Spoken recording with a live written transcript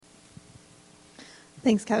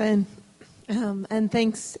Thanks, Kevin. And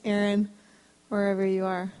thanks, Aaron, wherever you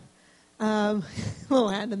are. Little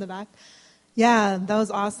hand in the back. Yeah, that was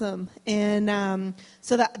awesome. And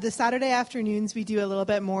so that the Saturday afternoons, we do a little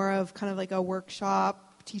bit more of kind of like a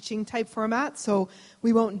workshop teaching type format. So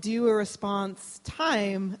we won't do a response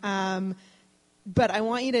time, but I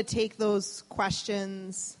want you to take those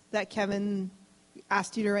questions that Kevin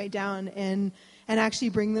asked you to write down and actually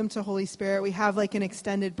bring them to Holy Spirit. We have like an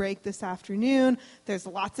extended break this afternoon. There's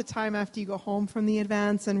lots of time after you go home from the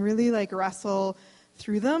advance and really like wrestle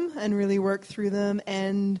through them and really work through them.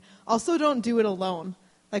 And also don't do it alone.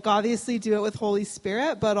 Like obviously do it with Holy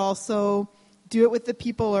Spirit, but also do it with the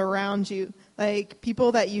people around you, like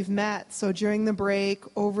people that you've met. So during the break,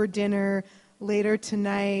 over dinner, later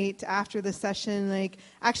tonight, after the session, like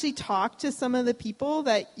actually talk to some of the people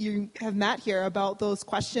that you have met here about those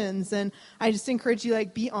questions. And I just encourage you,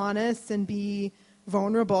 like, be honest and be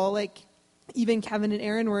vulnerable. Like even Kevin and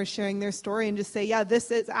Aaron were sharing their story and just say, yeah,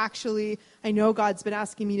 this is actually, I know God's been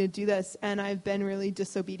asking me to do this and I've been really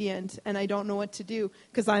disobedient and I don't know what to do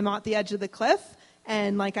because I'm at the edge of the cliff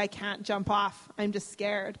and like I can't jump off. I'm just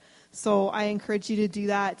scared. So I encourage you to do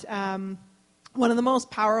that. One of the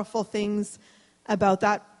most powerful things about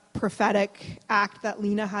that prophetic act that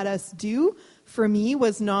Lena had us do for me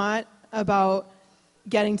was not about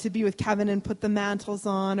getting to be with Kevin and put the mantles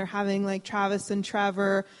on or having like Travis and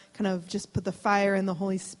Trevor kind of just put the fire and the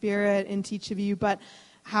Holy Spirit into each of you, but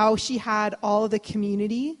how she had all of the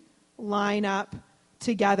community line up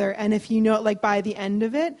together. And if you know, like by the end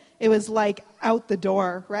of it, it was like out the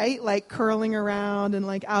door, right? Like curling around and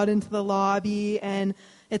like out into the lobby. And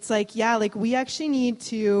it's like, yeah, like we actually need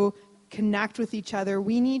to connect with each other.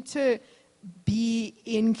 We need to be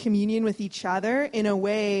in communion with each other in a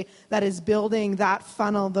way that is building that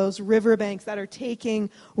funnel, those riverbanks that are taking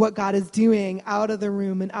what God is doing out of the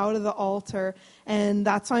room and out of the altar. And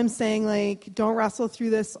that's why I'm saying, like, don't wrestle through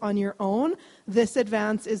this on your own. This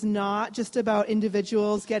advance is not just about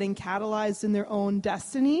individuals getting catalyzed in their own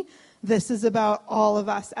destiny. This is about all of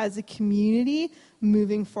us as a community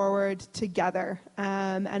moving forward together.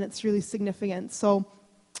 And it's really significant. So,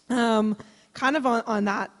 kind of on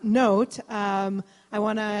that note, I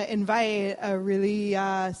want to invite a really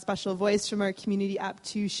special voice from our community up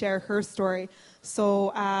to share her story.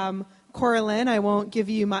 So, Coraline, I won't give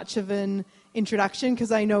you much of an introduction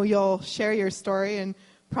because I know you'll share your story and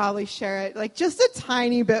probably share it like just a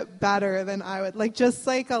tiny bit better than I would, like just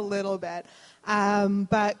like a little bit.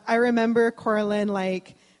 But I remember, Coraline,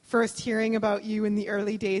 like first hearing about you in the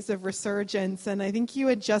early days of Resurgence, and I think you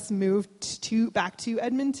had just moved back to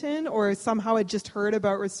Edmonton or somehow had just heard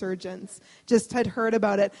about Resurgence, just had heard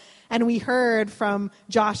about it. And we heard from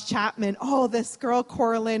Josh Chapman, oh, this girl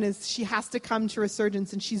Coraline, she has to come to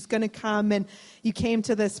Resurgence and she's going to come. And you came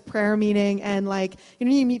to this prayer meeting and like, you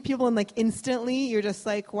know, you meet people and like instantly you're just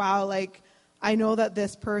like, wow, like I know that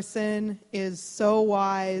this person is so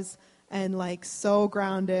wise and like so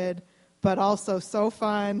grounded, but also so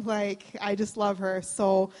fun. Like, I just love her.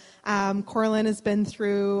 So Coraline has been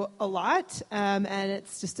through a lot, and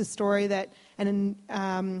it's just a story that, and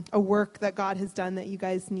a work that God has done that you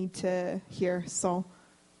guys need to hear. So,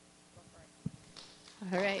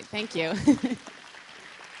 all right, thank you.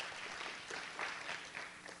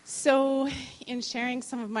 So, in sharing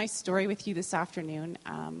some of my story with you this afternoon,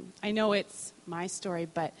 I know it's my story,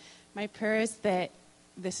 but my prayer is that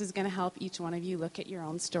this is going to help each one of you look at your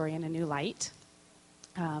own story in a new light.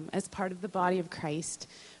 As part of the body of Christ,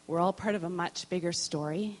 we're all part of a much bigger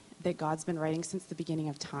story that God's been writing since the beginning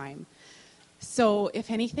of time. So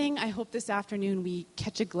if anything, I hope this afternoon we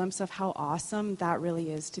catch a glimpse of how awesome that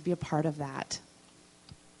really is to be a part of that.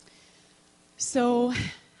 So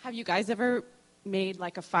have you guys ever made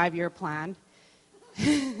like a 5-year plan?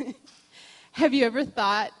 Have you ever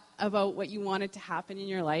thought about what you wanted to happen in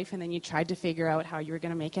your life and then you tried to figure out how you were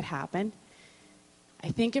going to make it happen? I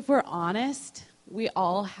think if we're honest, we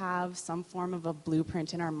all have some form of a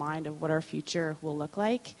blueprint in our mind of what our future will look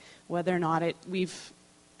like, whether or not we've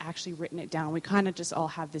actually written it down. We kind of just all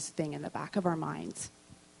have this thing in the back of our minds.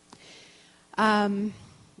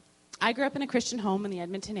 I grew up in a Christian home in the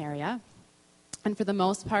Edmonton area, and for the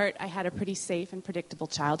most part, I had a pretty safe and predictable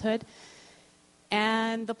childhood.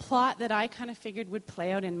 And the plot that I kind of figured would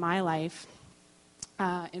play out in my life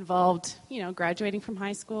involved, graduating from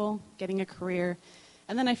high school, getting a career,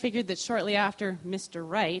 and then I figured that shortly after Mr.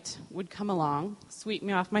 Right would come along, sweep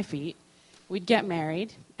me off my feet, we'd get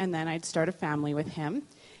married, and then I'd start a family with him.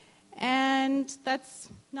 And that's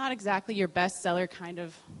not exactly your bestseller kind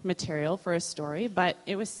of material for a story, but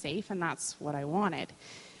it was safe, and that's what I wanted.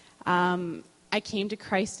 I came to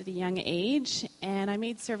Christ at a young age, and I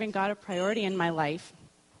made serving God a priority in my life.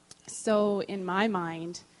 So in my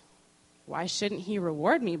mind, why shouldn't he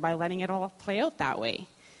reward me by letting it all play out that way?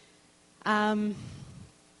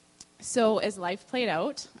 So as life played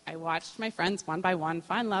out, I watched my friends one by one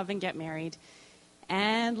find love and get married.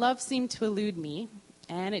 And love seemed to elude me,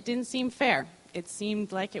 and it didn't seem fair. It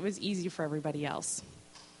seemed like it was easy for everybody else.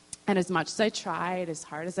 And as much as I tried, as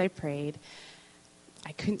hard as I prayed,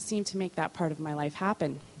 I couldn't seem to make that part of my life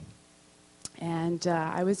happen. And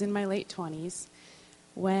I was in my late 20s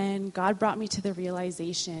when God brought me to the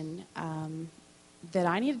realization that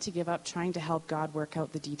I needed to give up trying to help God work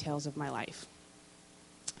out the details of my life.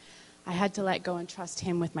 I had to let go and trust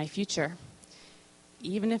him with my future,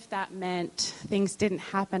 even if that meant things didn't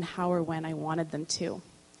happen how or when I wanted them to.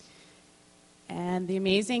 And the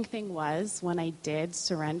amazing thing was, when I did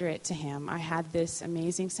surrender it to him, I had this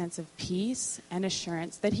amazing sense of peace and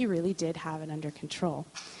assurance that he really did have it under control.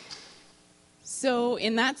 So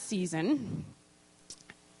in that season,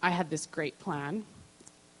 I had this great plan.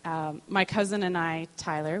 My cousin and I,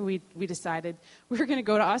 Tyler, we decided we were going to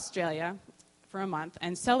go to Australia for a month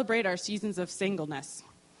and celebrate our seasons of singleness.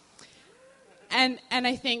 And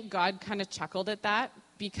I think God kind of chuckled at that,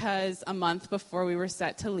 because a month before we were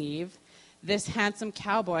set to leave, this handsome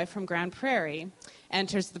cowboy from Grand Prairie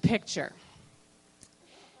enters the picture.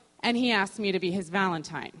 And he asked me to be his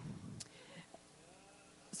Valentine.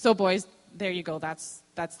 So boys, there you go. That's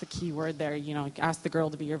the key word there. You know, ask the girl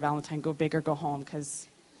to be your Valentine, go big or go home, because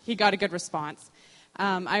he got a good response.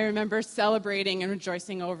 I remember celebrating and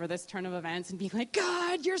rejoicing over this turn of events and being like,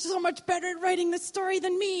 God, you're so much better at writing this story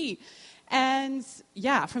than me. And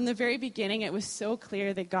yeah, from the very beginning, it was so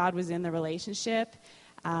clear that God was in the relationship.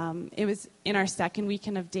 It was in our second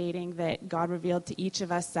weekend of dating that God revealed to each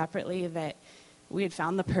of us separately that we had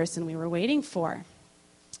found the person we were waiting for.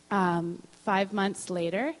 5 months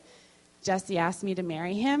later, Jesse asked me to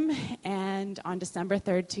marry him, and on December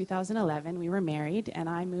 3rd, 2011, we were married, and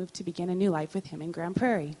I moved to begin a new life with him in Grand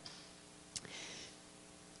Prairie.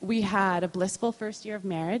 We had a blissful first year of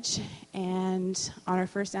marriage, and on our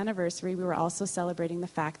first anniversary, we were also celebrating the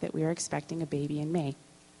fact that we were expecting a baby in May.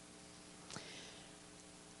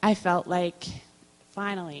 I felt like,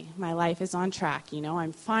 finally, my life is on track. You know,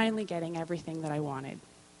 I'm finally getting everything that I wanted.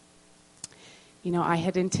 You know, I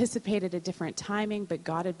had anticipated a different timing, but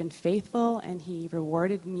God had been faithful, and he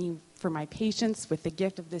rewarded me for my patience with the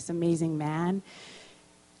gift of this amazing man.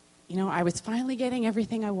 You know, I was finally getting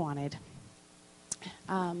everything I wanted.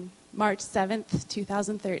 March 7th,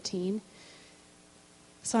 2013.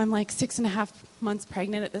 So I'm like 6.5 months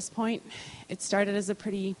pregnant at this point. It started as a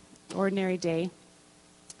pretty ordinary day.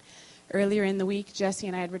 Earlier in the week, Jesse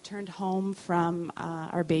and I had returned home from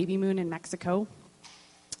our baby moon in Mexico.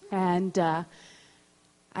 And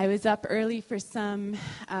I was up early for some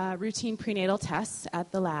routine prenatal tests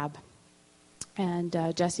at the lab. And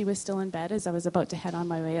Jesse was still in bed as I was about to head on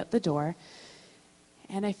my way out the door.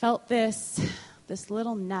 And I felt this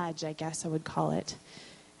little nudge, I guess I would call it.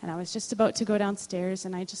 And I was just about to go downstairs,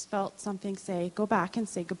 and I just felt something say, go back and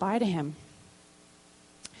say goodbye to him.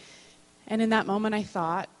 And in that moment I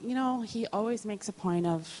thought, you know, he always makes a point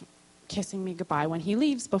of kissing me goodbye when he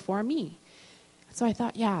leaves before me. So I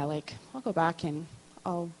thought, yeah, like, I'll go back and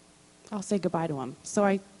I'll say goodbye to him. So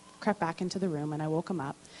I crept back into the room and I woke him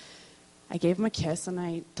up. I gave him a kiss and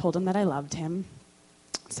I told him that I loved him,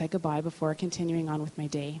 said goodbye before continuing on with my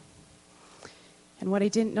day. And what I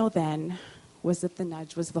didn't know then was that the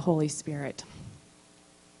nudge was the Holy Spirit.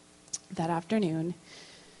 That afternoon,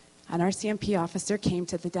 an RCMP officer came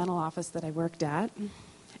to the dental office that I worked at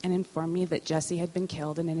and informed me that Jesse had been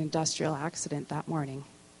killed in an industrial accident that morning.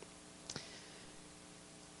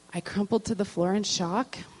 I crumpled to the floor in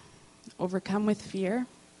shock, overcome with fear.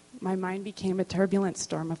 My mind became a turbulent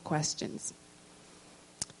storm of questions.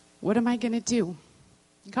 What am I going to do?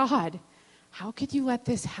 God, how could you let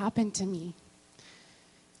this happen to me?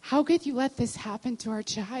 How could you let this happen to our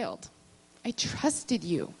child? I trusted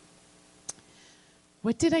you.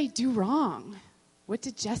 What did I do wrong? What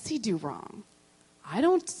did Jesse do wrong? I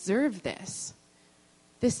don't deserve this.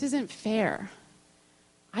 This isn't fair.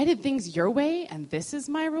 I did things your way, and this is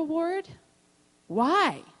my reward?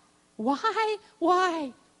 Why? Why?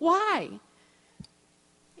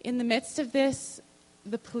 In the midst of this,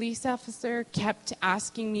 the police officer kept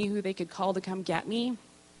asking me who they could call to come get me,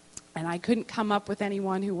 and I couldn't come up with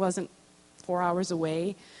anyone who wasn't 4 hours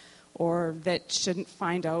away or that shouldn't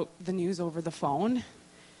find out the news over the phone.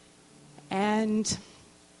 And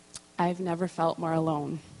I've never felt more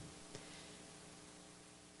alone.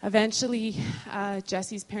 Eventually,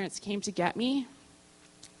 Jesse's parents came to get me,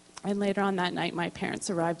 and later on that night, my parents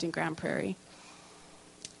arrived in Grand Prairie.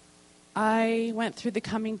 I went through the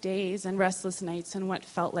coming days and restless nights and what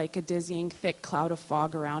felt like a dizzying, thick cloud of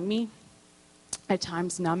fog around me. At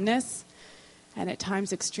times numbness, and at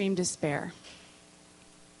times extreme despair.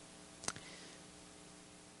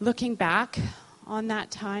 Looking back on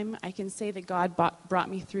that time, I can say that God brought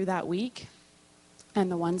me through that week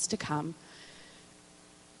and the ones to come.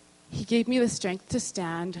 He gave me the strength to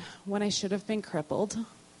stand when I should have been crippled.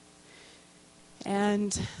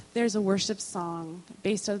 And there's a worship song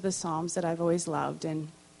based out of the Psalms that I've always loved, and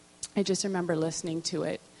I just remember listening to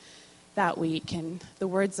it that week, and the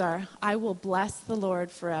words are, "I will bless the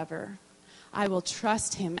Lord forever. I will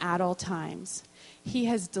trust him at all times. He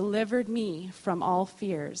has delivered me from all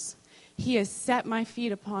fears. He has set my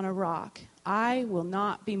feet upon a rock. I will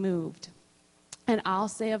not be moved. And I'll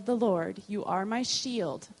say of the Lord, you are my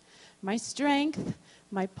shield, my strength,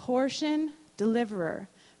 my portion, deliverer,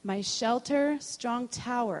 my shelter, strong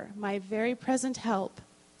tower, my very present help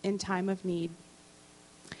in time of need."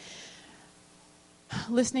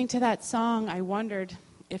 Listening to that song, I wondered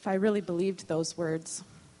if I really believed those words.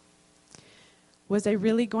 Was I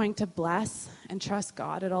really going to bless and trust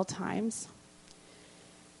God at all times?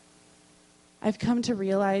 I've come to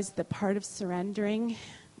realize that part of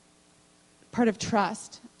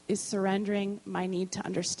trust is surrendering my need to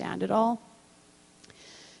understand it all.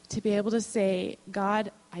 To be able to say,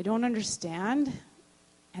 God, I don't understand,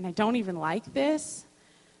 and I don't even like this,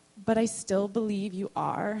 but I still believe you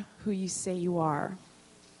are who you say you are.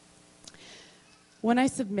 When I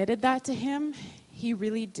submitted that to him, he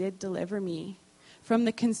really did deliver me from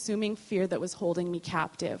the consuming fear that was holding me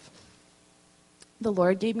captive. The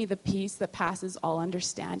Lord gave me the peace that passes all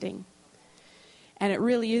understanding. And it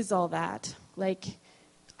really is all that. Like,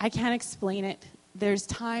 I can't explain it. There's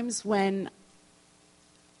times when,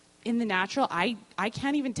 in the natural, I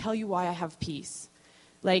can't even tell you why I have peace.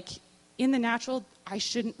 Like, in the natural, I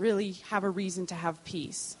shouldn't really have a reason to have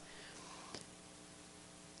peace.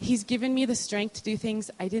 He's given me the strength to do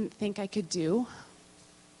things I didn't think I could do.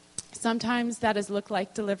 Sometimes that has looked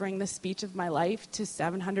like delivering the speech of my life to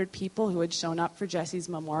 700 people who had shown up for Jesse's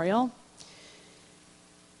memorial.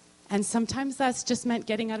 And sometimes that's just meant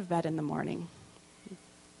getting out of bed in the morning.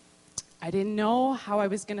 I didn't know how I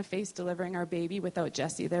was going to face delivering our baby without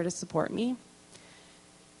Jesse there to support me.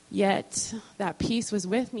 Yet that peace was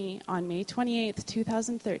with me on May 28th,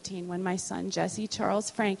 2013, when my son, Jesse Charles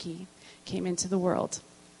Frankie, came into the world.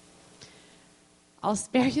 I'll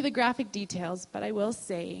spare you the graphic details, but I will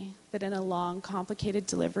say that in a long, complicated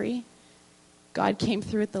delivery, God came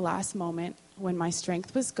through at the last moment when my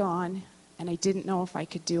strength was gone and I didn't know if I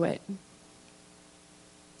could do it.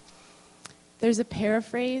 There's a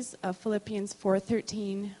paraphrase of Philippians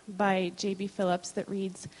 4:13 by J.B. Phillips that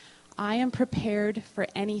reads, "I am prepared for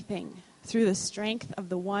anything through the strength of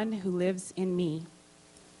the one who lives in me."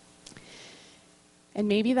 And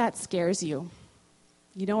maybe that scares you.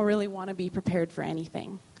 You don't really want to be prepared for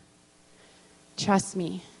anything. Trust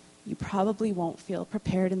me, you probably won't feel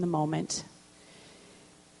prepared in the moment.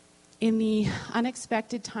 In the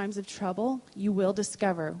unexpected times of trouble, you will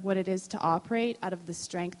discover what it is to operate out of the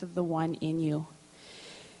strength of the one in you.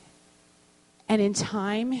 And in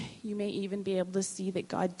time, you may even be able to see that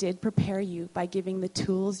God did prepare you by giving the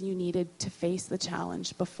tools you needed to face the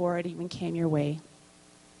challenge before it even came your way.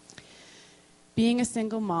 Being a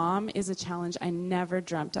single mom is a challenge I never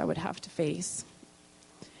dreamt I would have to face.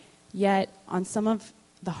 Yet, on some of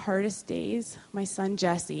the hardest days, my son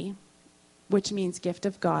Jesse, which means gift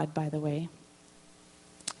of God, by the way,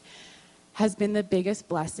 has been the biggest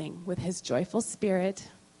blessing with his joyful spirit,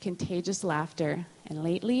 contagious laughter, and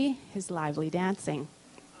lately, his lively dancing.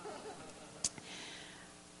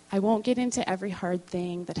 I won't get into every hard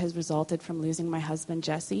thing that has resulted from losing my husband,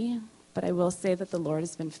 Jesse, but I will say that the Lord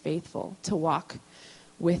has been faithful to walk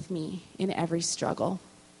with me in every struggle.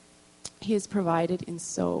 He has provided in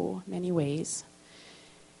so many ways.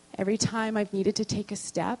 Every time I've needed to take a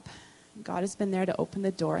step, God has been there to open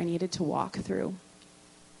the door I needed to walk through.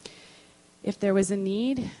 If there was a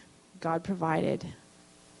need, God provided.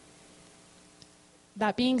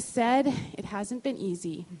 That being said, it hasn't been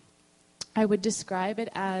easy. I would describe it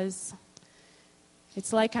as,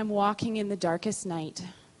 it's like I'm walking in the darkest night.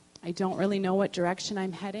 I don't really know what direction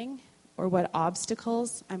I'm heading or what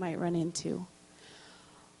obstacles I might run into.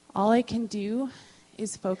 All I can do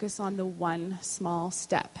is focus on the one small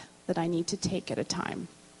step that I need to take at a time.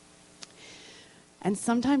 And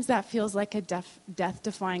sometimes that feels like a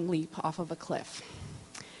death-defying leap off of a cliff.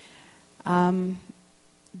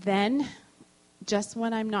 Then, just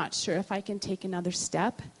when I'm not sure if I can take another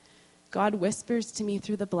step, God whispers to me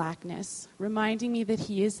through the blackness, reminding me that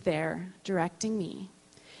he is there, directing me.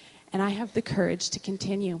 And I have the courage to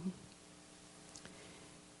continue.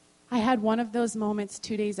 I had one of those moments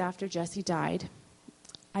 2 days after Jesse died.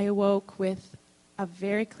 I awoke with a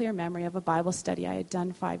very clear memory of a Bible study I had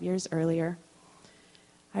done 5 years earlier.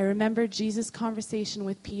 I remember Jesus' conversation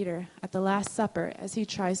with Peter at the Last Supper as he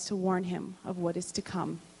tries to warn him of what is to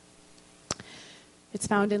come. It's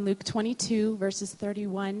found in Luke 22, verses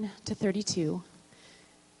 31 to 32.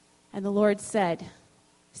 And the Lord said,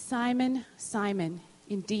 "Simon, Simon,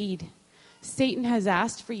 indeed, Satan has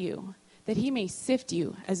asked for you, that he may sift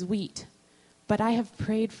you as wheat. But I have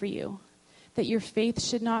prayed for you, that your faith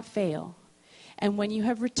should not fail. And when you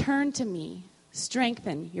have returned to me,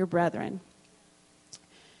 strengthen your brethren."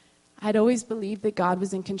 I'd always believed that God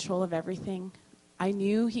was in control of everything. I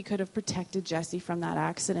knew he could have protected Jesse from that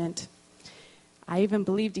accident. I even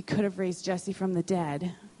believed he could have raised Jesse from the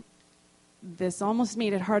dead. This almost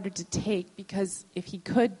made it harder to take, because if he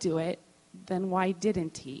could do it, then why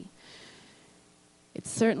didn't he? It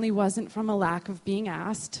certainly wasn't from a lack of being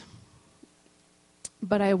asked.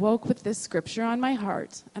 But I woke with this scripture on my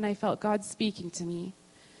heart, and I felt God speaking to me.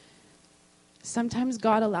 Sometimes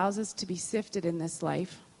God allows us to be sifted in this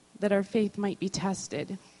life, that our faith might be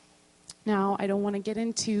tested. Now, I don't want to get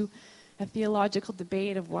into a theological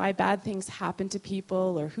debate of why bad things happen to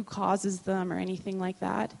people or who causes them or anything like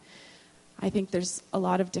that. I think there's a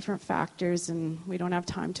lot of different factors, and we don't have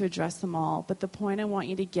time to address them all. But the point I want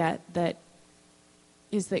you to get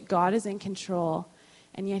is that God is in control,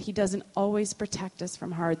 and yet he doesn't always protect us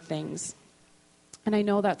from hard things. And I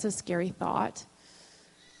know that's a scary thought.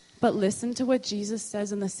 But listen to what Jesus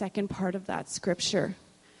says in the second part of that scripture.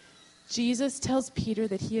 Jesus tells Peter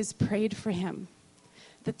that he has prayed for him,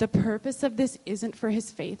 that the purpose of this isn't for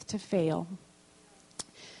his faith to fail.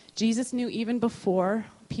 Jesus knew even before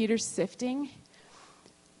Peter's sifting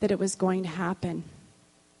that it was going to happen.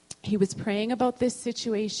 He was praying about this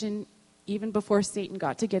situation even before Satan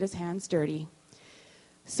got to get his hands dirty.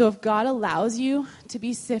 So if God allows you to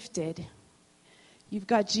be sifted, you've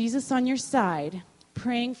got Jesus on your side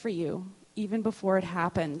praying for you even before it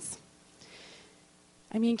happens.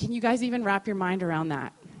 I mean, can you guys even wrap your mind around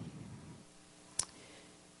that?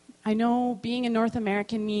 I know being a North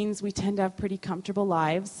American means we tend to have pretty comfortable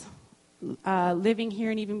lives. Living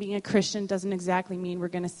here and even being a Christian doesn't exactly mean we're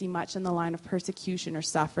going to see much in the line of persecution or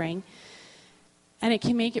suffering. And it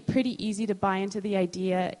can make it pretty easy to buy into the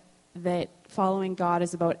idea that following God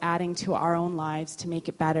is about adding to our own lives to make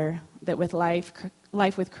it better. That with life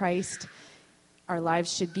with Christ, our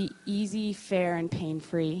lives should be easy, fair, and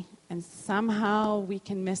pain-free. And somehow we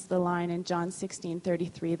can miss the line in John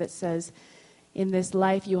 16:33 that says, "In this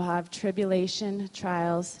life you have tribulation,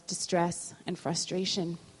 trials, distress, and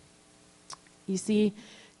frustration." You see,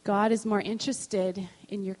 God is more interested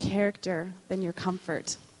in your character than your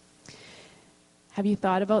comfort. Have you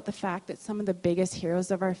thought about the fact that some of the biggest heroes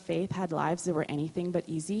of our faith had lives that were anything but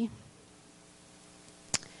easy?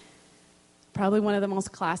 Probably one of the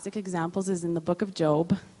most classic examples is in the book of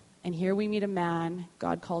Job. And here we meet a man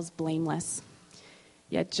God calls blameless.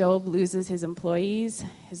 Yet Job loses his employees,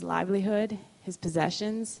 his livelihood, his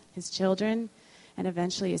possessions, his children, and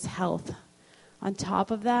eventually his health. On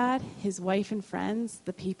top of that, his wife and friends,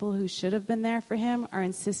 the people who should have been there for him, are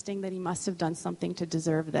insisting that he must have done something to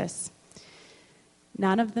deserve this.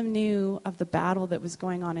 None of them knew of the battle that was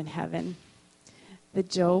going on in heaven.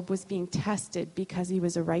 That Job was being tested because he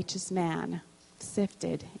was a righteous man,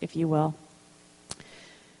 sifted, if you will.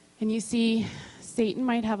 And you see, Satan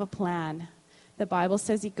might have a plan. The Bible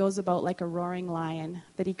says he goes about like a roaring lion,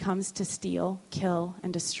 that he comes to steal, kill,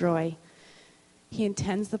 and destroy. He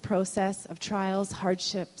intends the process of trials,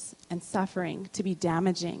 hardships, and suffering to be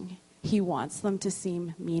damaging. He wants them to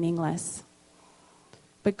seem meaningless.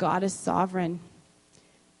 But God is sovereign.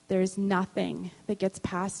 There is nothing that gets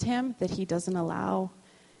past him that he doesn't allow.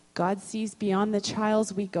 God sees beyond the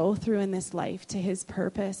trials we go through in this life to his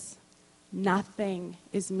purpose. Nothing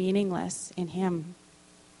is meaningless in him.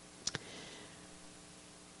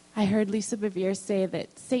 I heard Lisa Bevere say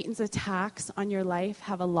that Satan's attacks on your life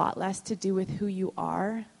have a lot less to do with who you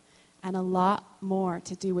are and a lot more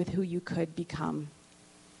to do with who you could become.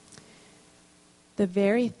 The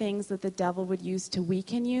very things that the devil would use to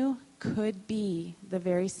weaken you could be the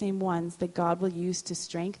very same ones that God will use to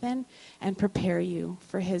strengthen and prepare you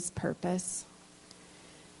for his purpose.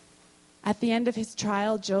 At the end of his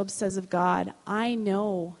trial, Job says of God, "I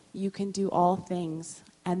know you can do all things,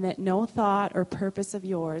 and that no thought or purpose of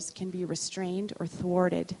yours can be restrained or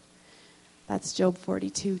thwarted." That's Job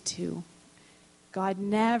 42:2. God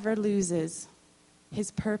never loses.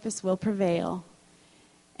 His purpose will prevail.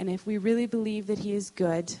 And if we really believe that he is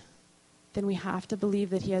good, then we have to believe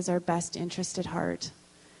that he has our best interest at heart.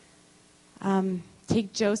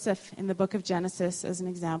 Take Joseph in the book of Genesis as an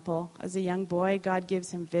example. As a young boy, God gives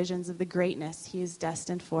him visions of the greatness he is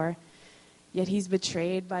destined for. Yet he's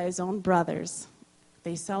betrayed by his own brothers.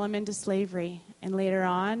 They sell him into slavery. And later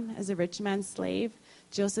on, as a rich man's slave,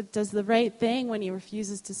 Joseph does the right thing when he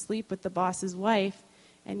refuses to sleep with the boss's wife,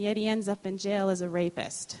 and yet he ends up in jail as a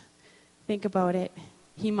rapist. Think about it.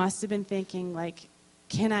 He must have been thinking, like,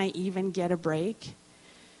 can I even get a break?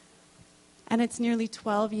 And it's nearly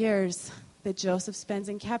 12 years that Joseph spends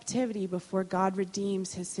in captivity before God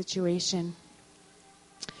redeems his situation.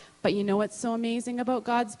 But you know what's so amazing about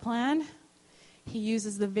God's plan? He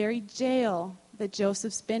uses the very jail that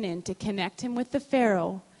Joseph's been in to connect him with the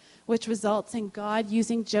Pharaoh, which results in God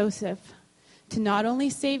using Joseph to not only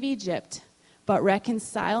save Egypt, but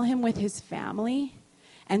reconcile him with his family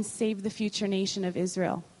and save the future nation of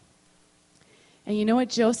Israel. And you know what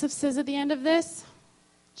Joseph says at the end of this?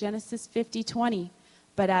 Genesis 50:20.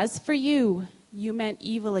 But as for you, you meant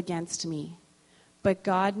evil against me, but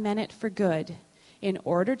God meant it for good, in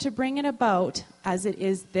order to bring it about as it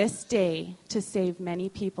is this day, to save many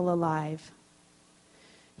people alive.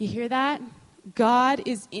 You hear that? God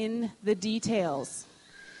is in the details.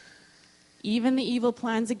 Even the evil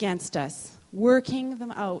plans against us, working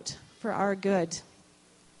them out for our good.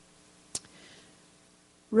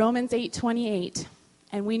 Romans 8:28.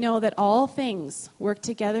 And we know that all things work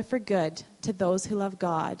together for good to those who love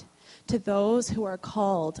God, to those who are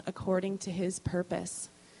called according to his purpose.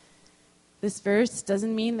 This verse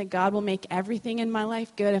doesn't mean that God will make everything in my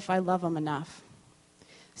life good if I love him enough.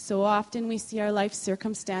 So often we see our life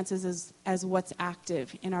circumstances as what's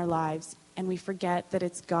active in our lives, and we forget that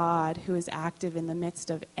it's God who is active in the midst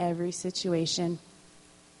of every situation.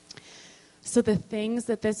 So the things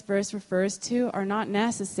that this verse refers to are not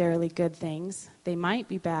necessarily good things. They might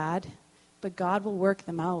be bad, but God will work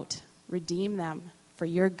them out, redeem them for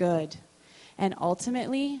your good, and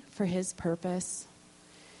ultimately for his purpose.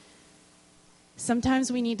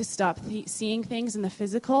 Sometimes we need to stop seeing things in the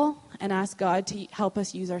physical and ask God to help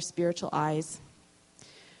us use our spiritual eyes.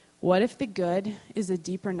 What if the good is a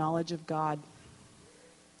deeper knowledge of God?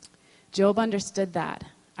 Job understood that.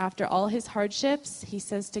 After all his hardships, he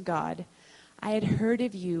says to God, I had heard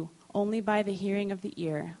of you only by the hearing of the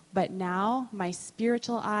ear, but now my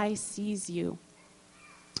spiritual eye sees you.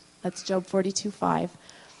 That's Job 42:5.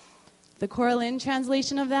 The Coralin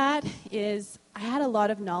translation of that is, I had a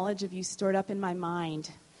lot of knowledge of you stored up in my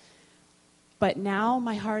mind, but now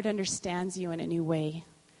my heart understands you in a new way,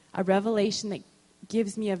 a revelation that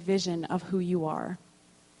gives me a vision of who you are.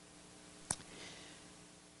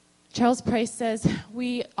 Charles Price says,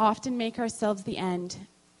 we often make ourselves the end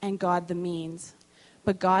and God the means.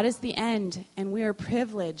 But God is the end, and we are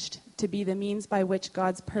privileged to be the means by which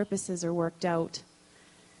God's purposes are worked out.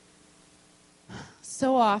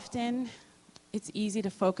 So often, it's easy to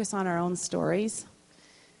focus on our own stories.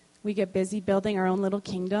 We get busy building our own little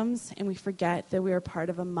kingdoms, and we forget that we are part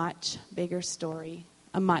of a much bigger story,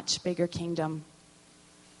 a much bigger kingdom.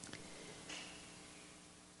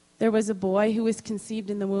 There was a boy who was conceived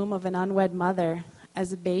in the womb of an unwed mother.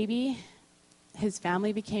 As a baby, his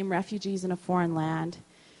family became refugees in a foreign land.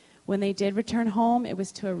 When they did return home, it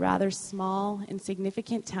was to a rather small,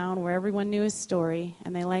 insignificant town where everyone knew his story,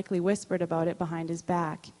 and they likely whispered about it behind his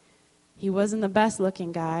back. He wasn't the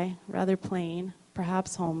best-looking guy, rather plain,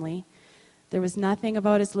 perhaps homely. There was nothing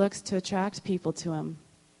about his looks to attract people to him.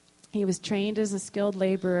 He was trained as a skilled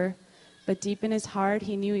laborer, but deep in his heart,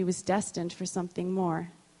 he knew he was destined for something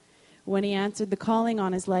more. When he answered the calling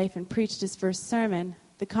on his life and preached his first sermon,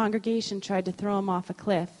 the congregation tried to throw him off a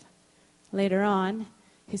cliff. Later on,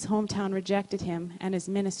 his hometown rejected him and his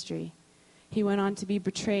ministry. He went on to be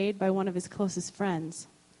betrayed by one of his closest friends.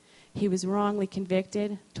 He was wrongly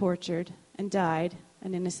convicted, tortured, and died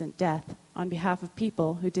an innocent death on behalf of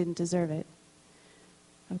people who didn't deserve it.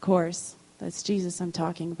 Of course, that's Jesus I'm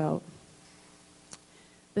talking about.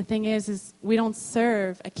 The thing is we don't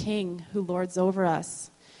serve a king who lords over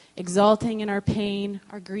us, exalting in our pain,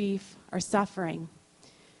 our grief, our suffering.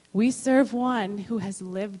 We serve one who has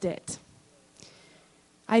lived it.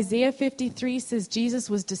 Isaiah 53 says Jesus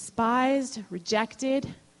was despised,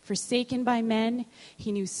 rejected, forsaken by men.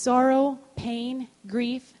 He knew sorrow, pain,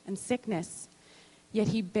 grief, and sickness. Yet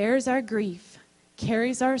he bears our grief,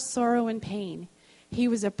 carries our sorrow and pain. He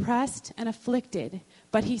was oppressed and afflicted,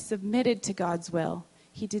 but he submitted to God's will.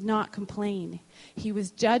 He did not complain. He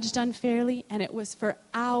was judged unfairly, and it was for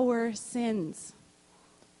our sins.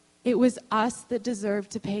 It was us that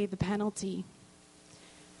deserved to pay the penalty.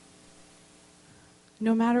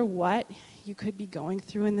 No matter what you could be going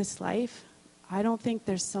through in this life, I don't think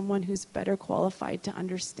there's someone who's better qualified to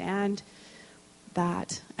understand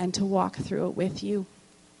that and to walk through it with you.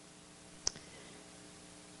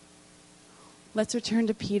 Let's return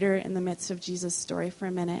to Peter in the midst of Jesus' story for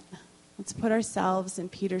a minute. Let's put ourselves in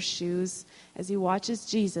Peter's shoes as he watches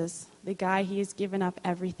Jesus, the guy he has given up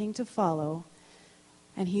everything to follow,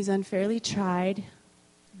 and he's unfairly tried,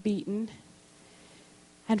 beaten,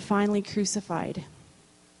 and finally crucified.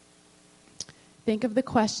 Think of the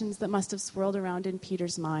questions that must have swirled around in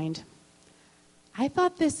Peter's mind. I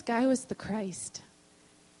thought this guy was the Christ.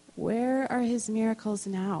 Where are his miracles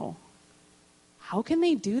now? How can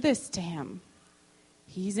they do this to him?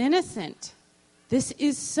 He's innocent. This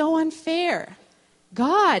is so unfair.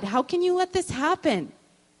 God, how can you let this happen?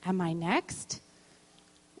 Am I next?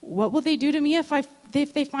 What will they do to me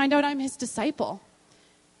if they find out I'm his disciple?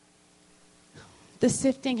 The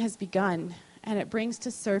sifting has begun, and it brings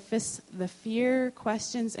to surface the fear,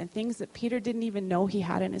 questions, and things that Peter didn't even know he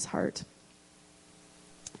had in his heart.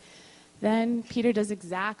 Then Peter does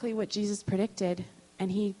exactly what Jesus predicted,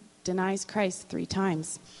 and he denies Christ 3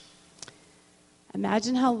 times.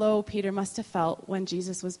 Imagine how low Peter must have felt when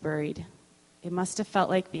Jesus was buried. It must have felt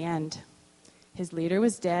like the end. His leader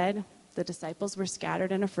was dead, the disciples were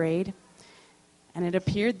scattered and afraid, and it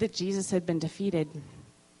appeared that Jesus had been defeated.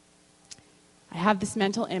 I have this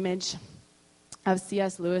mental image of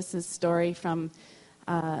C.S. Lewis's story from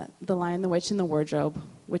The Lion, the Witch, and the Wardrobe,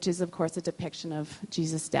 which is, of course, a depiction of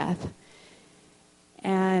Jesus' death.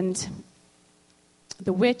 And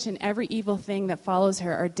the witch and every evil thing that follows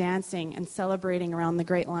her are dancing and celebrating around the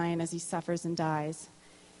great lion as he suffers and dies.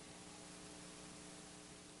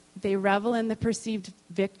 They revel in the perceived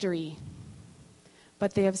victory,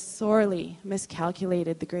 but they have sorely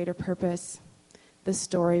miscalculated the greater purpose. The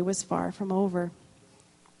story was far from over.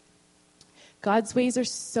 God's ways are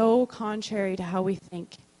so contrary to how we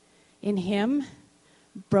think. In him,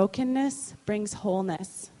 brokenness brings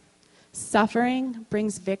wholeness. Suffering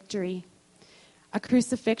brings victory. A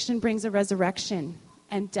crucifixion brings a resurrection,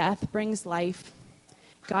 and death brings life.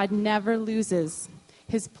 God never loses.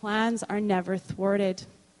 His plans are never thwarted.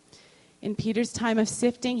 In Peter's time of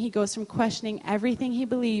sifting, he goes from questioning everything he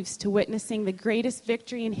believes to witnessing the greatest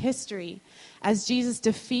victory in history as Jesus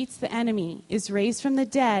defeats the enemy, is raised from the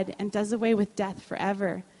dead, and does away with death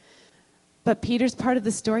forever. But Peter's part of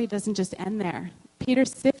the story doesn't just end there.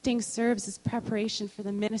 Peter's sifting serves as preparation for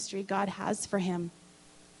the ministry God has for him.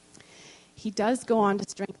 He does go on to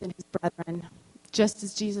strengthen his brethren, just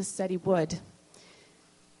as Jesus said he would.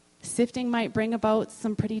 Sifting might bring about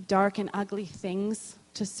some pretty dark and ugly things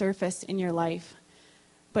to surface in your life.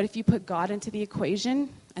 But if you put God into the equation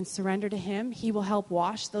and surrender to him, he will help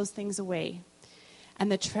wash those things away.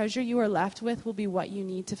 And the treasure you are left with will be what you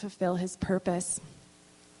need to fulfill his purpose.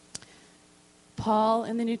 Paul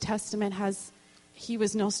in the New Testament he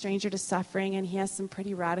was no stranger to suffering, and he has some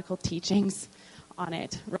pretty radical teachings on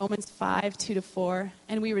it. Romans 5, 2-4,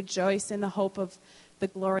 and we rejoice in the hope of the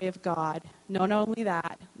glory of God. Not only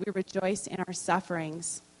that, we rejoice in our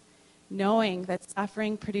sufferings, knowing that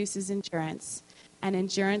suffering produces endurance, and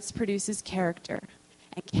endurance produces character,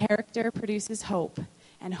 and character produces hope,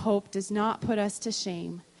 and hope does not put us to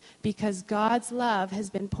shame, because God's love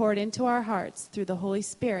has been poured into our hearts through the Holy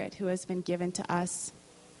Spirit who has been given to us.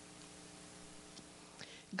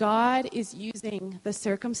 God is using the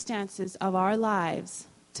circumstances of our lives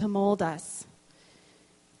to mold us.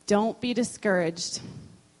 Don't be discouraged.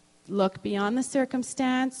 Look beyond the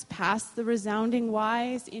circumstance, past the resounding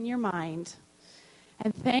whys in your mind,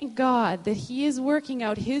 and thank God that he is working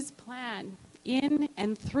out his plan in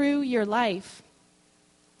and through your life.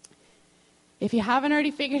 If you haven't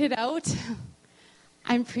already figured it out,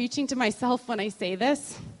 I'm preaching to myself when I say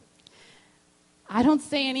this. I don't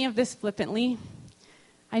say any of this flippantly.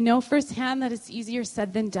 I know firsthand that it's easier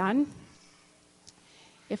said than done.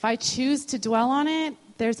 If I choose to dwell on it,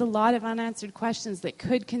 there's a lot of unanswered questions that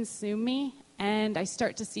could consume me, and I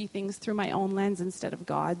start to see things through my own lens instead of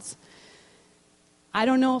God's. I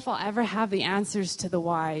don't know if I'll ever have the answers to the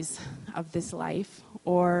whys of this life,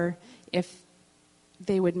 or if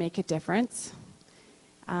they would make a difference.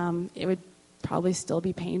 It would probably still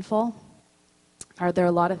be painful. Are there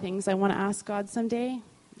a lot of things I want to ask God someday?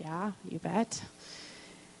 Yeah, you bet.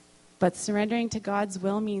 But surrendering to God's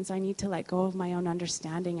will means I need to let go of my own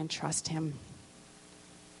understanding and trust him.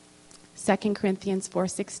 2 Corinthians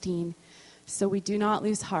 4:16, so we do not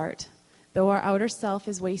lose heart. Though our outer self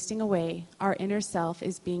is wasting away, our inner self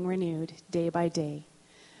is being renewed day by day.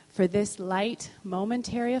 For this light,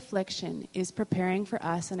 momentary affliction is preparing for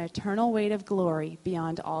us an eternal weight of glory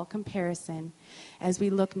beyond all comparison, as we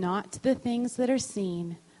look not to the things that are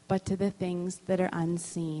seen, but to the things that are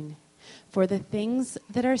unseen. For the things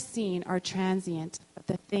that are seen are transient, but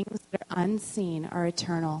the things that are unseen are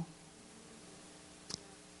eternal.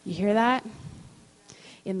 You hear that?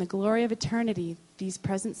 In the glory of eternity, these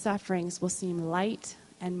present sufferings will seem light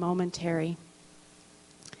and momentary.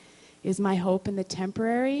 Is my hope in the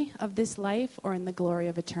temporary of this life or in the glory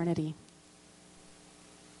of eternity?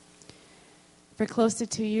 For close to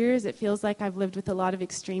 2 years, it feels like I've lived with a lot of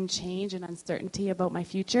extreme change and uncertainty about my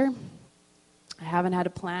future. I haven't had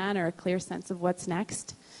a plan or a clear sense of what's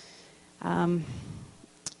next. One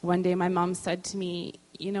day my mom said to me,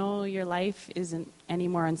 you know, your life isn't any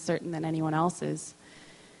more uncertain than anyone else's.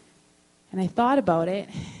 And I thought about it,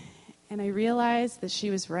 and I realized that she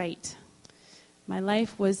was right. My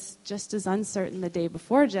life was just as uncertain the day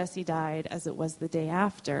before Jesse died as it was the day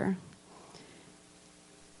after.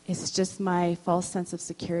 It's just my false sense of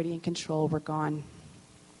security and control were gone.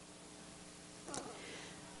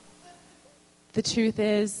 The truth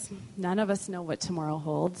is, none of us know what tomorrow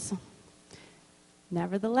holds.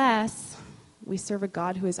 Nevertheless, we serve a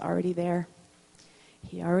God who is already there.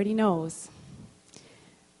 He already knows.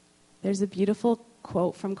 There's a beautiful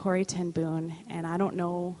quote from Corrie ten Boom, and I don't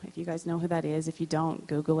know if you guys know who that is. If you don't,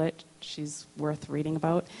 Google it. She's worth reading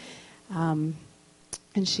about. And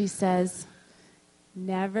she says,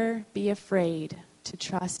 "Never be afraid to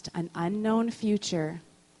trust an unknown future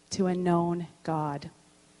to a known God."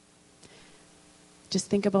 Just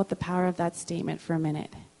think about the power of that statement for a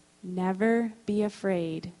minute. Never be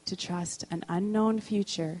afraid to trust an unknown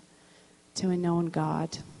future to a known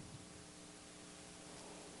God.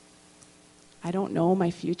 I don't know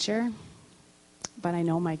my future, but I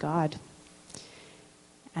know my God.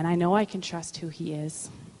 And I know I can trust who He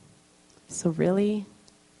is. So really,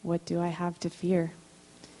 what do I have to fear?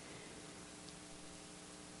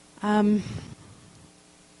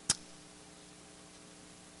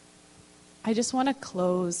 I just want to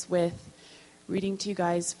close with reading to you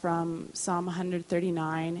guys from Psalm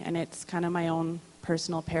 139, and it's kind of my own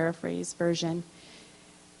personal paraphrase version.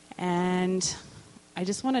 And I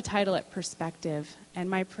just want to title it Perspective. And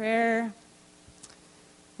my prayer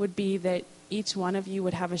would be that each one of you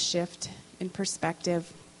would have a shift in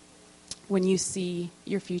perspective when you see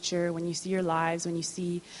your future, when you see your lives, when you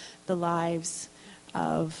see the lives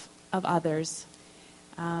of others.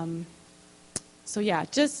 So yeah,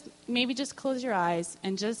 maybe just close your eyes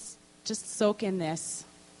and just soak in this.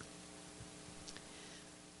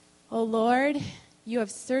 Oh Lord, you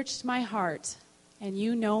have searched my heart and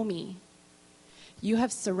you know me. You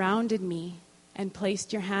have surrounded me and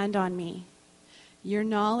placed your hand on me. Your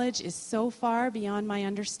knowledge is so far beyond my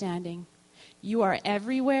understanding. You are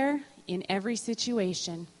everywhere in every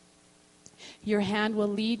situation. Your hand will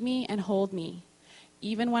lead me and hold me,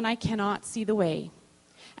 even when I cannot see the way.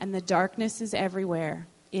 And the darkness is everywhere.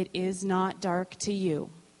 It is not dark to you.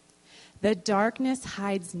 The darkness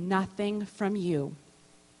hides nothing from you.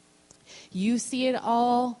 You see it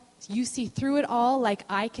all. You see through it all like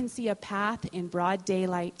I can see a path in broad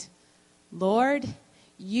daylight. Lord,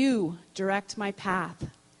 you direct my path,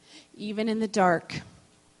 even in the dark.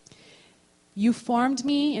 You formed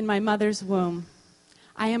me in my mother's womb.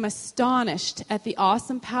 I am astonished at the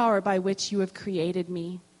awesome power by which you have created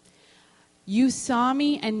me. You saw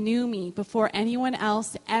me and knew me before anyone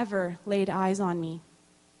else ever laid eyes on me.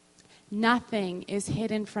 Nothing is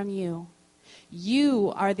hidden from you.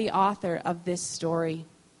 You are the author of this story.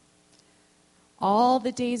 All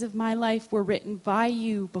the days of my life were written by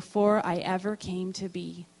you before I ever came to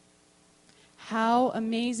be. How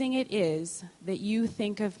amazing it is that you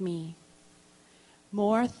think of me.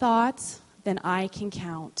 More thoughts than I can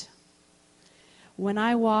count. When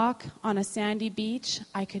I walk on a sandy beach,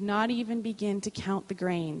 I could not even begin to count the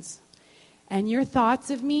grains. And your thoughts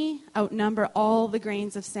of me outnumber all the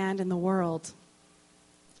grains of sand in the world.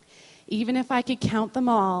 Even if I could count them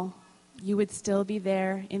all, you would still be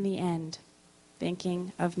there in the end,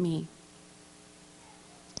 thinking of me.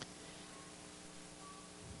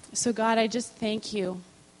 So God, I just thank you.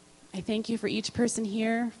 I thank you for each person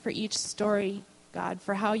here, for each story, God,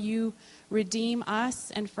 for how you redeem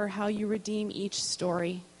us and for how you redeem each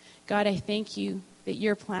story. God, I thank you that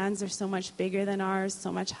your plans are so much bigger than ours,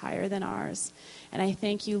 so much higher than ours. And I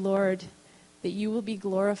thank you, Lord, that you will be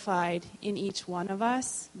glorified in each one of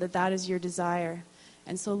us, that is your desire.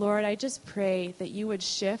 And so, Lord, I just pray that you would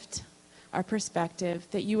shift our perspective,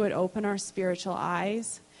 that you would open our spiritual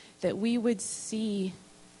eyes, that we would see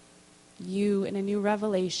you in a new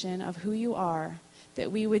revelation of who you are,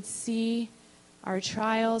 that we would see our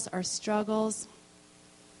trials, our struggles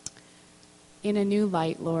in a new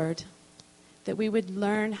light, Lord, that we would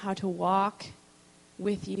learn how to walk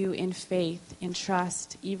with you in faith, in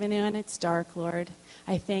trust, even when it's dark, Lord.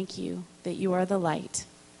 I thank you that you are the light.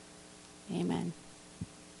 Amen.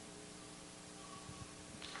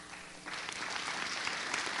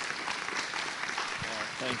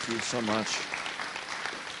 Thank you so much.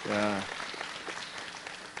 Yeah.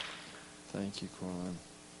 Thank you, Corlin.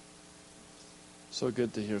 So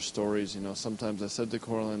good to hear stories. Sometimes I said to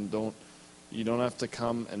Corlin, you don't have to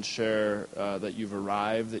come and share that you've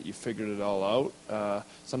arrived, that you figured it all out.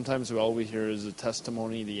 Sometimes all we hear is a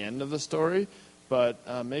testimony, the end of the story, but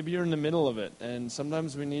maybe you're in the middle of it. And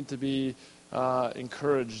sometimes we need to be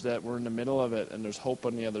encouraged that we're in the middle of it and there's hope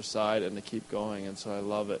on the other side and to keep going. And so I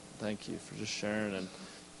love it. Thank you for just sharing.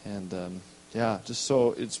 And just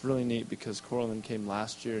so it's really neat because Corlin came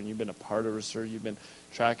last year and you've been a part of her. You've been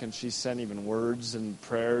tracking. She sent even words and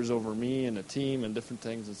prayers over me and the team and different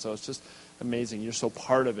things. And so it's just amazing. You're so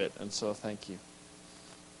part of it. And so thank you.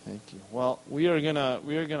 Thank you. Well, we are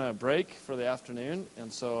gonna break for the afternoon.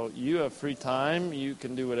 And so you have free time. You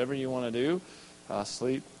can do whatever you want to do.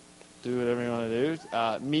 Sleep. Do whatever you want to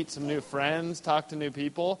do. Meet some new friends. Talk to new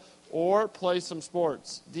people. Or play some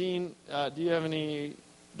sports. Dean, do you have any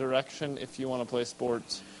direction if you want to play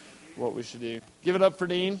sports, what we should do? Give it up for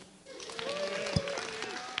Dean.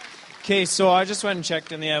 Okay, so I just went and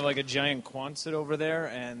checked, and they have like a giant Quonset over there,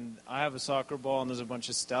 and I have a soccer ball, and there's a bunch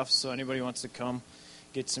of stuff, so anybody wants to come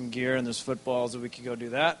get some gear, and there's footballs, and we could go do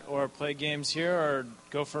that, or play games here, or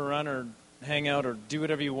go for a run, or hang out, or do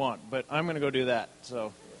whatever you want, but I'm going to go do that,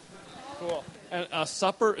 so. Cool. And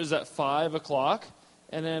supper is at 5 o'clock,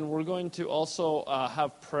 and then we're going to also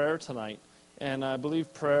have prayer tonight. And I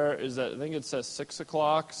believe prayer is at, I think it says 6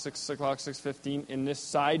 o'clock, 6:15 in this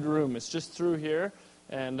side room. It's just through here.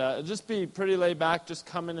 And just be pretty laid back. Just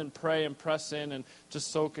come in and pray and press in and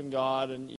just soak in God. And